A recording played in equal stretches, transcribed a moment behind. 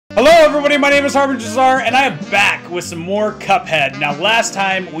Hello everybody, my name is Harbinger, and I am back with some more Cuphead. Now last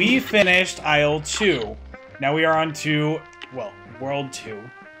time we finished Isle 2. Now we are on to, well, World 2.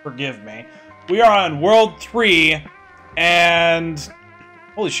 Forgive me. We are on World 3, and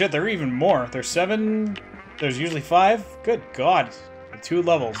holy shit, there are even more. There's 7, there's usually 5? Good god, 2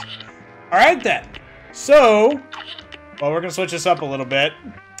 levels. Alright then, so, well, we're gonna switch this up a little bit.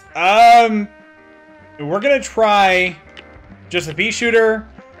 We're gonna try just the pea shooter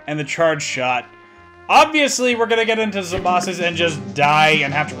and the charge shot. Obviously, we're gonna get into some bosses and just die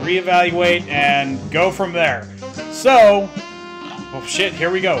and have to reevaluate and go from there. So, oh shit, here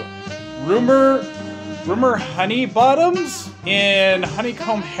we go. Rumor Honey Bottoms in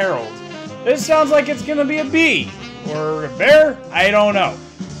Honeycomb Herald. This sounds like it's gonna be a bee or a bear. I don't know.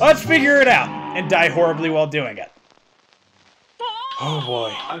 Let's figure it out and die horribly while doing it. Oh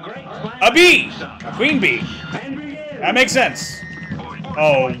boy, a bee, a queen bee. That makes sense.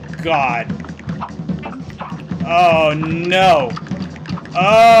 Oh, God. Oh, no.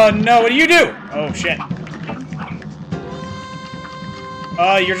 Oh, no. What do you do? Oh, shit.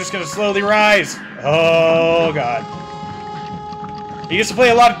 Oh, you're just gonna slowly rise. Oh, God. I used to play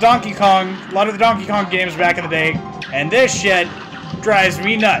a lot of Donkey Kong, a lot of the Donkey Kong games back in the day, and this shit drives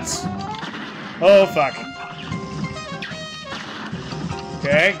me nuts. Oh, fuck.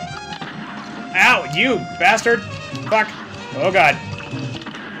 Okay. Ow, you bastard. Fuck. Oh, God.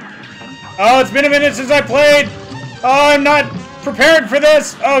 Oh, it's been a minute since I played! Oh, I'm not prepared for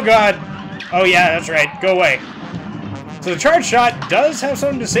this! Oh, God. Oh, yeah, that's right. Go away. So the charge shot does have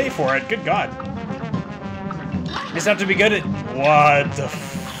something to say for it. Good God. I just have to be good at... What the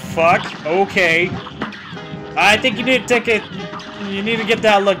fuck? Okay. I think you need to take it... You need to get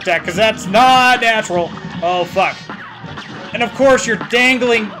that looked at, because that's not natural. Oh, fuck. And of course, you're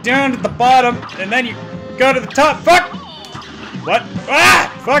dangling down to the bottom, and then you go to the top. Fuck! What? Ah!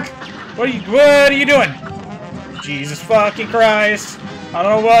 Fuck! What are you doing? Jesus fucking Christ. I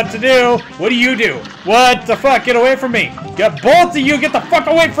don't know what to do. What do you do? What the fuck? Get away from me. Get both of you. Get the fuck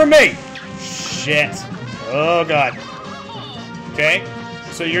away from me. Shit. Oh, God. Okay.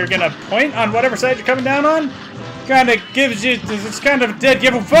 So you're going to point on whatever side you're coming down on? Kind of gives you... It's kind of dead.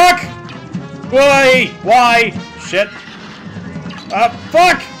 Give a fuck. Why? Why? Shit.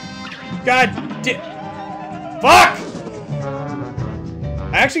 Fuck. God. Fuck.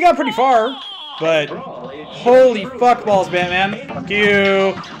 I actually got pretty far, but holy fuck balls, Batman. Fuck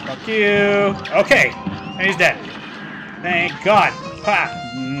you. Fuck you. Okay. And he's dead. Thank God. Ha.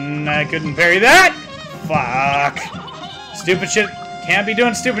 I couldn't parry that. Fuck. Stupid shit. Can't be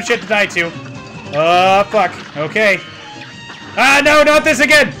doing stupid shit to die to. Fuck. Okay. Ah, no, not this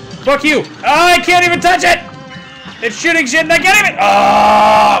again. Fuck you. I can't even touch it. It's shooting shit and I can't even.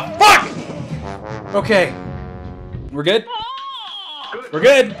 Oh, fuck. Okay. We're good? We're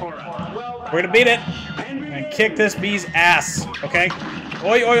good. We're gonna beat it. I'm gonna kick this bee's ass. Okay?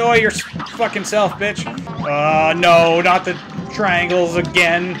 Oi, oi, oi, your fucking self, bitch. No, not the triangles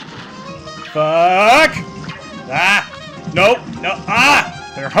again. Fuck. Ah. Nope. No. Ah.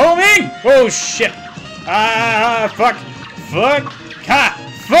 They're homing. Oh, shit. Ah, fuck. Fuck. Ha.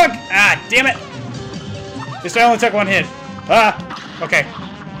 Fuck. Ah, damn it. This I only took one hit. Ah. Okay.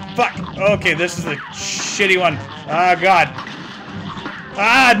 Fuck. Okay, this is the shitty one. Ah, God.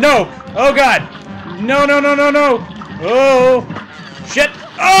 Ah, no! Oh, God! No, no, no, no, no! Oh! Shit!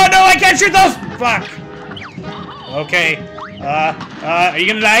 Oh, no, I can't shoot those! Fuck! Okay. Are you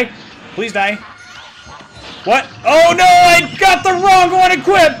gonna die? Please die. What? Oh, no! I got the wrong one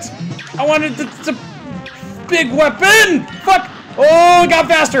equipped! I wanted the big weapon! Fuck! Oh, it got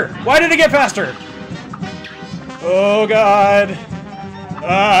faster! Why did it get faster? Oh, God.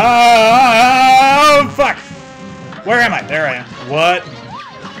 Oh, fuck! Where am I? There I am. What?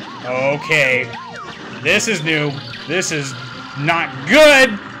 Okay. This is new. This is not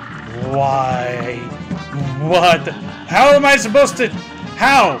good. Why? What? How am I supposed to...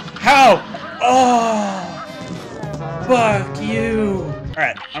 How? How? Oh! Fuck you.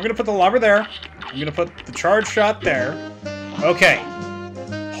 Alright, I'm gonna put the lava there. I'm gonna put the charge shot there. Okay.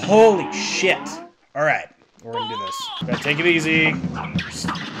 Holy shit. Alright, we're gonna do this. Gotta take it easy.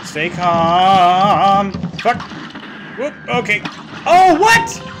 Stay calm. Fuck. Whoop, okay. Oh,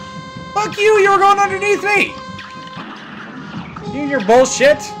 what? Fuck you, you were going underneath me! You and your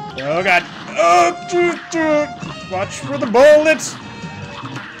bullshit. Oh, God. Oh, watch for the bullets.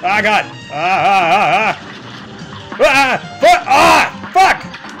 Ah, God. Fuck!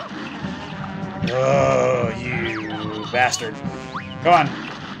 Oh, you bastard. Go on.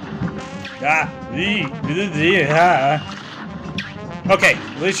 Okay,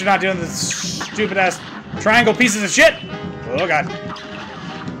 at least you're not doing this stupid-ass triangle pieces of shit. Oh, God.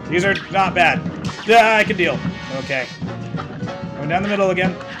 These are not bad. Yeah, I can deal. Okay. Going down the middle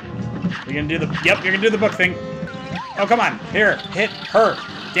again. You're gonna do the... Yep, you're gonna do the book thing. Oh, come on. Here. Hit her.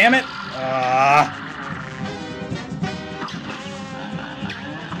 Damn it.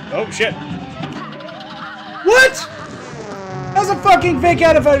 Oh, shit. What? That was a fucking fake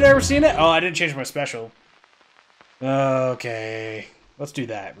out if I'd ever seen it. Oh, I didn't change my special. Okay. Let's do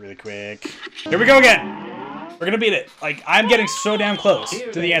that really quick. Here we go again. We're gonna beat it. Like, I'm getting so damn close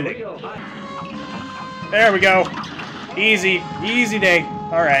to the ending. There we go. Easy. Easy day.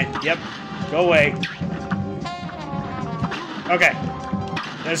 Alright. Yep. Go away. Okay.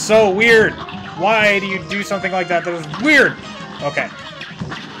 That's so weird. Why do you do something like that? That is weird. Okay.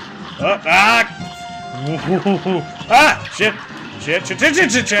 Oh, ah! Ah! Shit! Shit! Shit! Shit!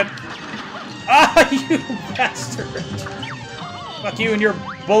 Shit! Shit! Shit! Ah! You bastard! Fuck you and your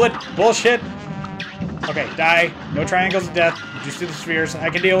bullet bullshit. Okay, die. No triangles of death. Just do the spheres. I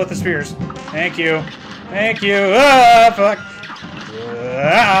can deal with the spheres. Thank you. Thank you. Ah! Fuck.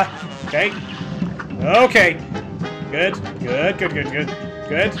 Ah! Okay. Okay. Good. Good. Good. Good. Good.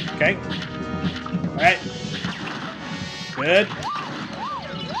 Good. Okay. All right. Good.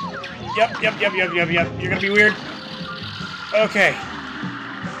 Yep, yep, yep, yep, yep, yep. You're gonna be weird. Okay.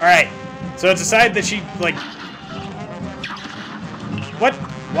 Alright. So it's decided that she, like... What?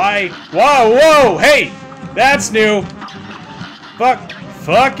 Why? Whoa, whoa! Hey! That's new! Fuck.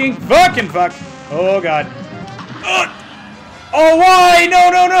 Fucking fuck! Oh, God. Ugh. Oh, why? No,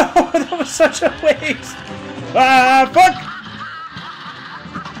 no, no! That was such a waste! Ah, fuck!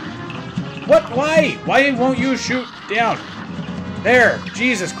 What? Why? Why won't you shoot down? There!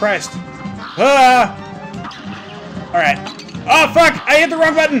 Jesus Christ! Ah! Alright. Oh, fuck! I hit the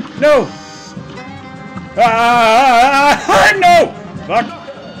wrong button! No! Ah! No! Fuck!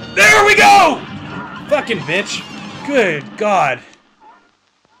 There we go! Fucking bitch. Good God.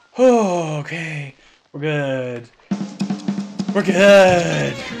 Oh, okay. We're good. We're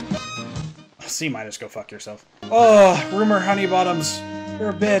good. C minus, go fuck yourself. Oh, Rumor Honeybottoms.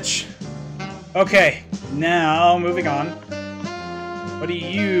 You're a bitch. Okay, now moving on. What are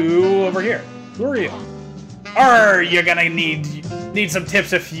you over here? Who are you? You're gonna need some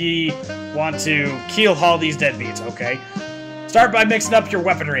tips if ye want to keel haul these deadbeats, okay? Start by mixing up your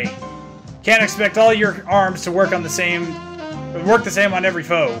weaponry. Can't expect all your arms to work the same on every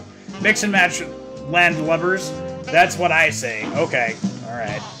foe. Mix and match land lubbers. That's what I say. Okay,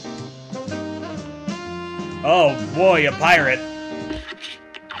 alright. Oh boy, a pirate.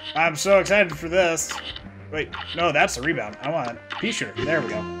 I'm so excited for this. Wait, no, that's a rebound. I want a pea shooter. There we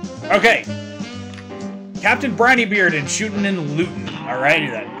go. Okay. Captain Brinybeard and shooting and looting. Alrighty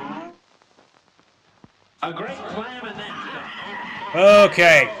then. A great clam in that.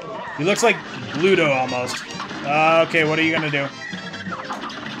 Okay. He looks like Bluto almost. Okay, what are you gonna do?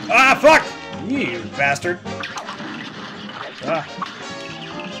 Ah, fuck! You bastard. Ah.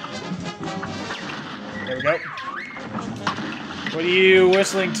 There we go. What are you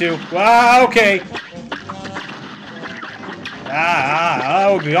whistling to? Wow, okay.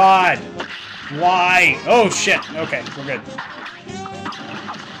 Oh God. Why? Oh shit. Okay, we're good. Go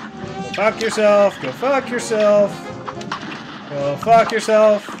fuck yourself. Go fuck yourself. Go fuck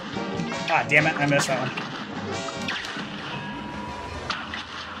yourself. Ah, damn it. I missed that one.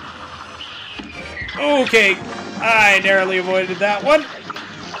 Okay. I narrowly avoided that one.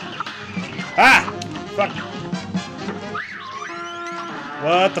 Ah! Fuck.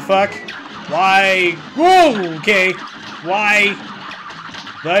 What the fuck? Why? Whoa! Okay. Why?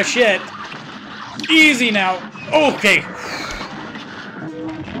 The shit. Easy now. Okay.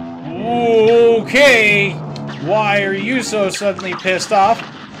 Okay. Why are you so suddenly pissed off?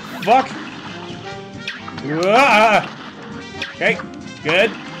 Fuck. Ah. Okay.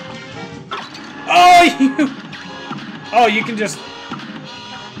 Good. Oh, you. Oh, you can just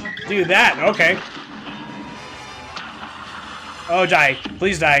do that. Okay. Oh, die.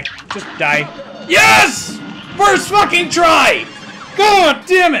 Please die. Just die. Yes! First fucking try! God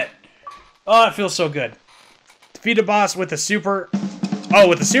damn it! Oh, it feels so good. Defeat a boss with a super... Oh,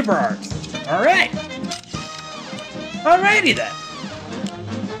 with the super art. Alright. Alrighty then.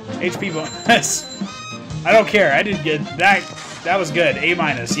 HP bonus. I don't care. I did good. That was good. A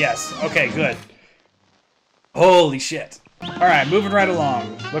minus. Yes. Okay, good. Holy shit. Alright, moving right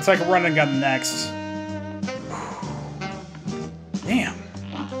along. Looks like a run and gun next. Damn.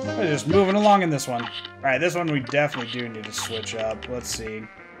 We're just moving along in this one. Alright, this one we definitely do need to switch up. Let's see.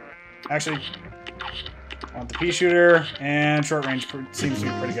 Actually, I want the pea shooter, and short range seems to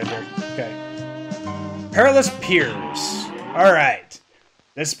be pretty good here. Okay. Perilous Piers. Alright.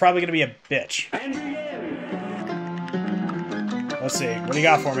 This is probably going to be a bitch. Let's see. What do you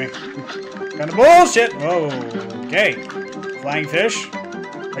got for me? Kind of bullshit. Whoa. Okay. Flying fish.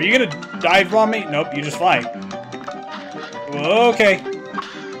 Are you gonna dive bomb me? Nope, you just fly. Okay.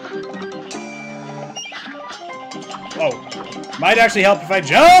 Oh. Might actually help if I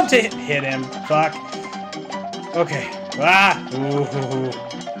jump to hit him. Fuck. Okay. Ah. Ooh.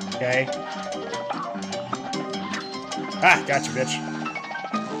 Okay. Ah, gotcha, bitch.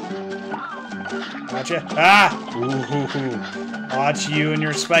 Gotcha. Ah! Ooh. Watch you and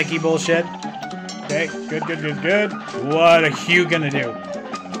your spiky bullshit. Okay, good. What are you gonna do?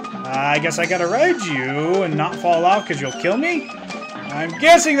 I guess I gotta ride you and not fall off because you'll kill me? I'm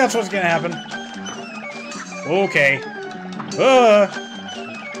guessing that's what's gonna happen. Okay.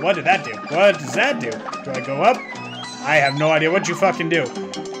 What did that do? What does that do? Do I go up? I have no idea what you fucking do.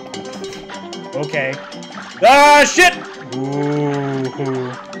 Okay. Ah, shit! Ooh.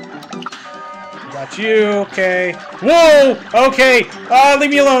 Got you, okay. Whoa! Okay! Leave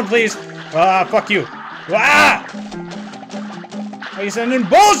me alone, please! Fuck you. Ah! Are you sending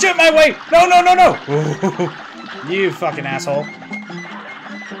bullshit my way? No! Ooh. You fucking asshole.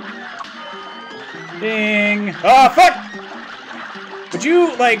 Ding! Fuck! Would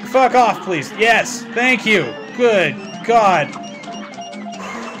you, like, fuck off, please? Yes, thank you. Good God.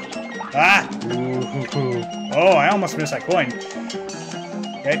 Ah! Ooh. Oh, I almost missed that coin.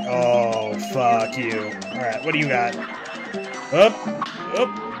 Okay. Oh, fuck you. Alright, what do you got? Up.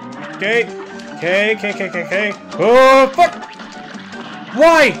 Okay. Okay. Oh, fuck!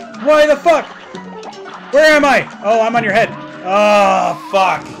 Why? Why the fuck? Where am I? Oh, I'm on your head. Oh,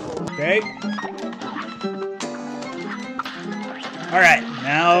 fuck. Okay. Alright,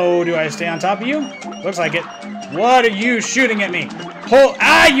 now do I stay on top of you? Looks like it. What are you shooting at me?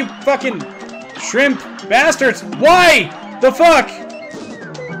 You fucking shrimp bastards! Why? The fuck?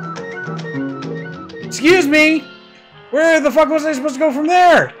 Excuse me? Where the fuck was I supposed to go from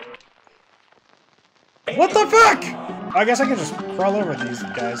there? What the fuck? I guess I can just crawl over these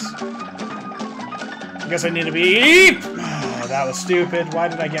guys. I guess I need to be... Oh, that was stupid. Why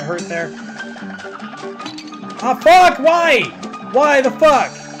did I get hurt there? Oh, fuck! Why? Why the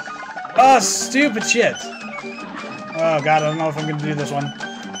fuck? Oh, stupid shit. Oh, God, I don't know if I'm gonna do this one.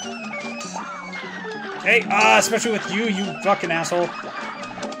 Hey, especially with you, you fucking asshole.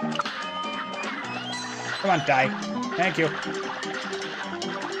 Come on, die. Thank you.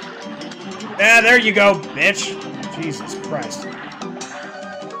 Yeah, there you go, bitch. Jesus Christ.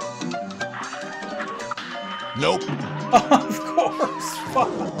 Nope. Of course. Fuck.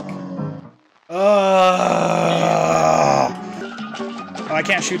 Oh, I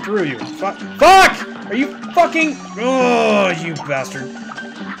can't shoot through you. Fuck. Fuck! Are you fucking... Oh, you bastard.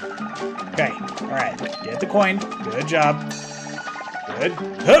 Okay. Alright. Get the coin. Good job. Good.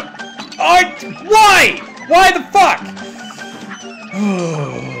 Why? Why the fuck?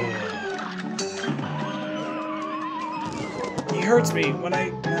 He hurts me when I...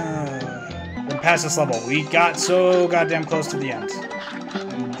 We're past this level. We got so goddamn close to the end.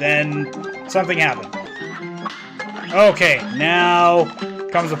 And then something happened. Okay, now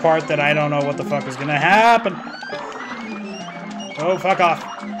comes the part that I don't know what the fuck is gonna happen. Oh, fuck off.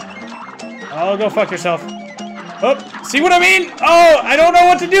 Oh, go fuck yourself. Oh, see what I mean? Oh, I don't know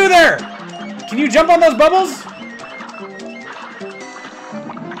what to do there. Can you jump on those bubbles?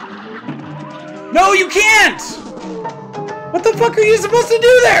 No, you can't! What the fuck are you supposed to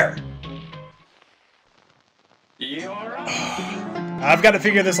do there? I've got to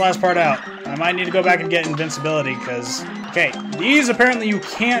figure this last part out. I might need to go back and get invincibility, because... Okay, these apparently you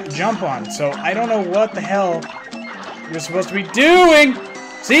can't jump on, so I don't know what the hell you're supposed to be doing!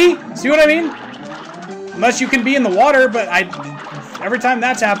 See? See what I mean? Unless you can be in the water, but every time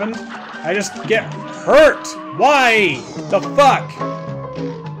that's happened, I just get hurt! Why? The fuck?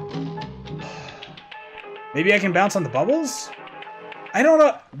 Maybe I can bounce on the bubbles? I don't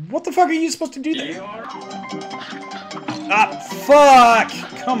know. What the fuck are you supposed to do there? Ah, fuck!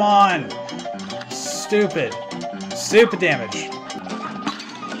 Come on! Stupid. Stupid damage.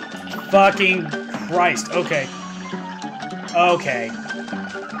 Fucking Christ. Okay. Okay.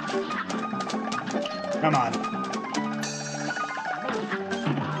 Come on.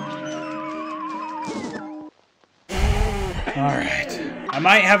 Alright. I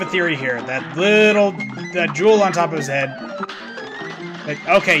might have a theory here. That jewel on top of his head. Like,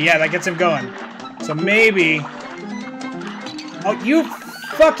 okay, yeah, that gets him going. So maybe... Oh, you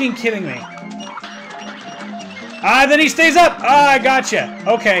fucking kidding me. Then he stays up. I gotcha.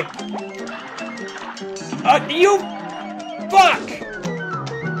 Okay. You... Fuck!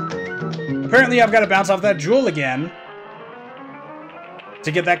 Apparently I've got to bounce off that jewel again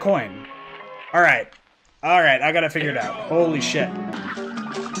to get that coin. Alright. Alright, I gotta figure it out. Holy shit.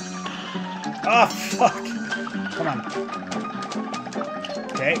 Oh, fuck. Come on.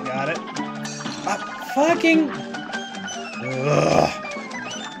 Okay, got it. Fucking... Ugh.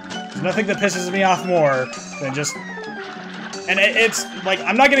 There's nothing that pisses me off more than just... And it's, like,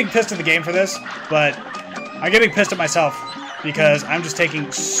 I'm not getting pissed at the game for this, but I'm getting pissed at myself because I'm just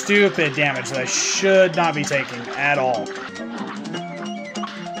taking stupid damage that I should not be taking at all.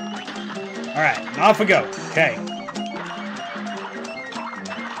 Alright, off we go. Okay.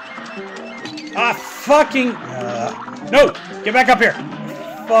 Fucking... no! Get back up here!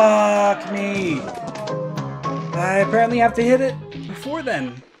 Fuck me. I apparently have to hit it before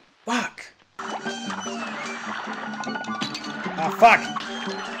then. Fuck. Fuck.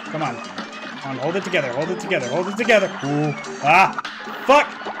 Come on. Come on, hold it together, hold it together, hold it together. Ooh. Fuck!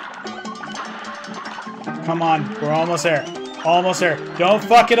 Come on, we're almost there. Almost there. Don't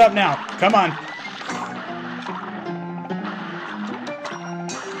fuck it up now. Come on.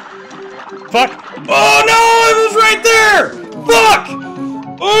 Fuck! Oh no! It was right there! Fuck!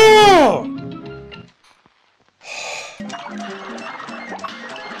 Oh!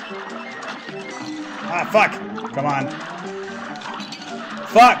 Fuck! Come on.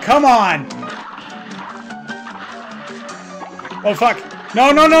 Fuck! Come on! Oh fuck!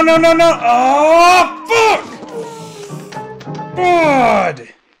 No! No! No! No! No! No! Oh fuck! God!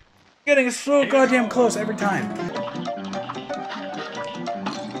 Getting so goddamn close every time.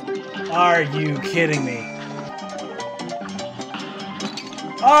 Are you kidding me?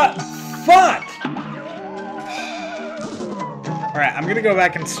 Fuck! Alright, I'm gonna go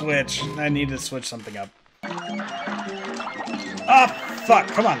back and switch. I need to switch something up. Fuck,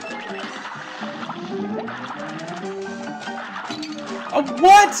 come on. Oh,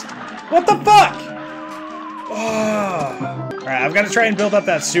 what? What the fuck? Oh. Alright, I've got to try and build up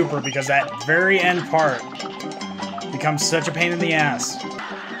that super because that very end part becomes such a pain in the ass.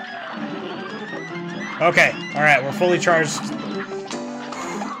 Okay, alright, we're fully charged.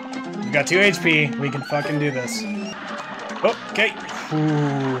 We've got 2 HP. We can fucking do this. Oh, okay.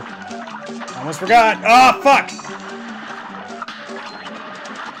 Ooh. Almost forgot. Oh, fuck!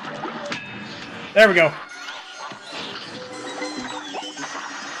 There we go.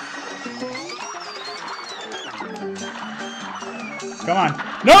 Come on.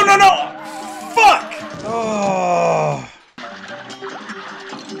 No, no, no! Fuck! Oh.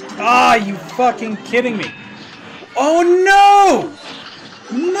 You fucking kidding me. Oh, no!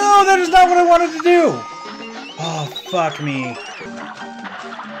 No, that is not what I wanted to do. Oh, fuck me.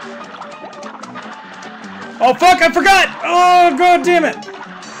 Oh, fuck, I forgot! Oh, god damn it!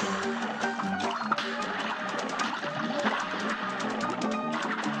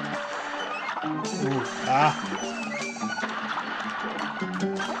 Ooh,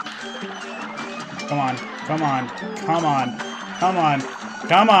 Come on, come on, come on, come on,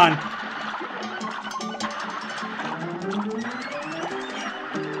 come on!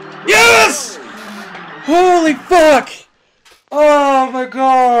 Yes! Holy fuck! Oh my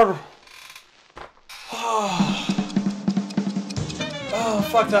god! Oh,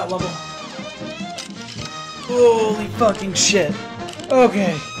 fuck that level. Holy fucking shit.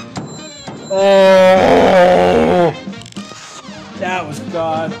 Okay. Oh! That was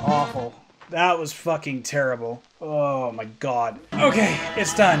god awful. That was fucking terrible. Oh my god. Okay,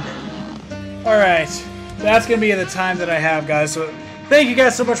 it's done. Alright. That's gonna be the time that I have, guys. So thank you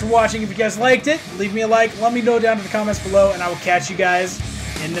guys so much for watching. If you guys liked it, leave me a like. Let me know down in the comments below, and I will catch you guys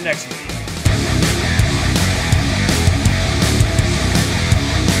in the next video.